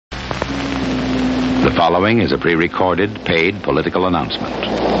The following is a pre-recorded, paid political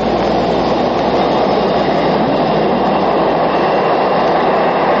announcement.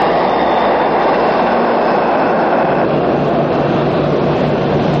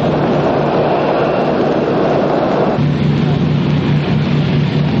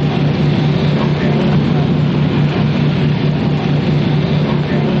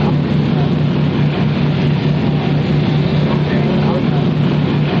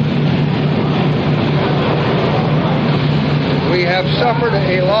 Suffered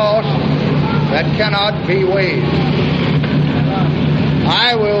a loss that cannot be waived.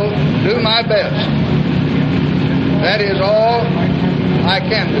 I will do my best. That is all I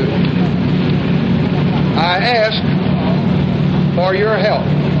can do. I ask for your help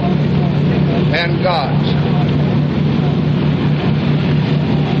and God's.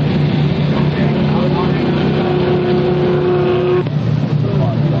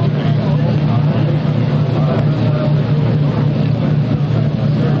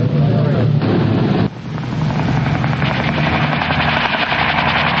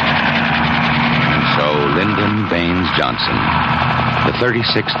 Lyndon Baines Johnson, the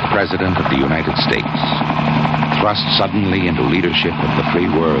 36th President of the United States, thrust suddenly into leadership of the free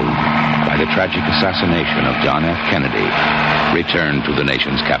world by the tragic assassination of John F. Kennedy, returned to the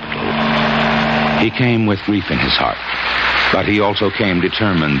nation's capital. He came with grief in his heart, but he also came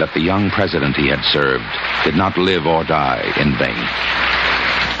determined that the young president he had served did not live or die in vain.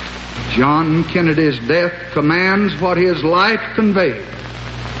 John Kennedy's death commands what his life conveyed,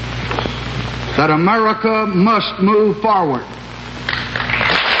 that America must move forward.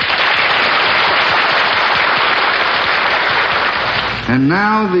 And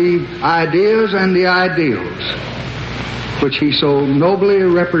now the ideas and the ideals which he so nobly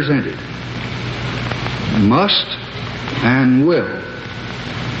represented must and will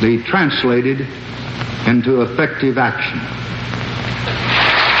be translated into effective action.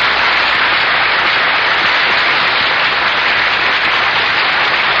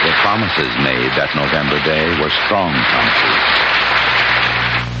 The promises made that November day were strong promises.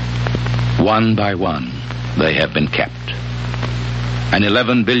 One by one, they have been kept. An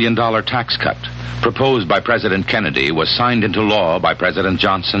 $11 billion tax cut proposed by President Kennedy was signed into law by President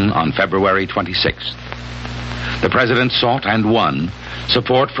Johnson on February 26th. The president sought and won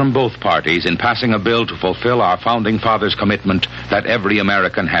support from both parties in passing a bill to fulfill our founding fathers' commitment that every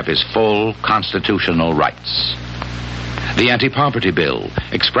American have his full constitutional rights. The anti-poverty bill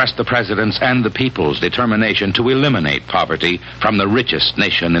expressed the president's and the people's determination to eliminate poverty from the richest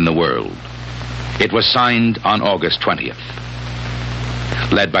nation in the world. It was signed on August 20th.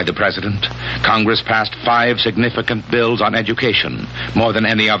 Led by the president, Congress passed 5 significant bills on education, more than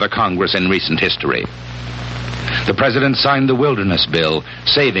any other Congress in recent history. The president signed the Wilderness Bill,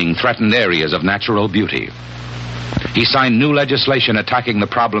 saving threatened areas of natural beauty. He signed new legislation attacking the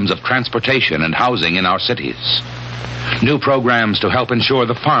problems of transportation and housing in our cities. New programs to help ensure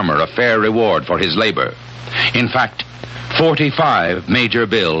the farmer a fair reward for his labor. In fact, 45 major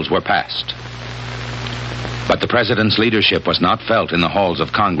bills were passed. But the president's leadership was not felt in the halls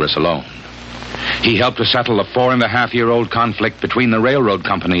of Congress alone. He helped to settle a 4.5-year-old conflict between the railroad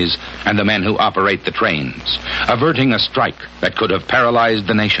companies and the men who operate the trains, averting a strike that could have paralyzed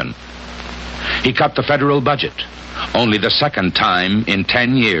the nation. He cut the federal budget. Only the second time in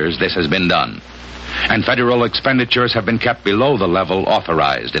 10 years this has been done. And federal expenditures have been kept below the level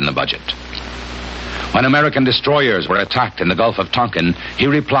authorized in the budget. When American destroyers were attacked in the Gulf of Tonkin, he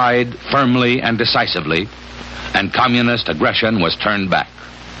replied firmly and decisively, and communist aggression was turned back.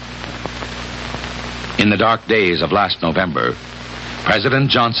 In the dark days of last November, President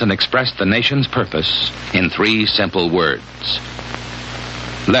Johnson expressed the nation's purpose in 3 simple words.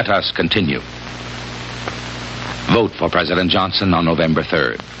 Let us continue. Vote for President Johnson on November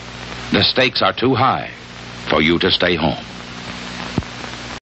 3rd. The stakes are too high for you to stay home.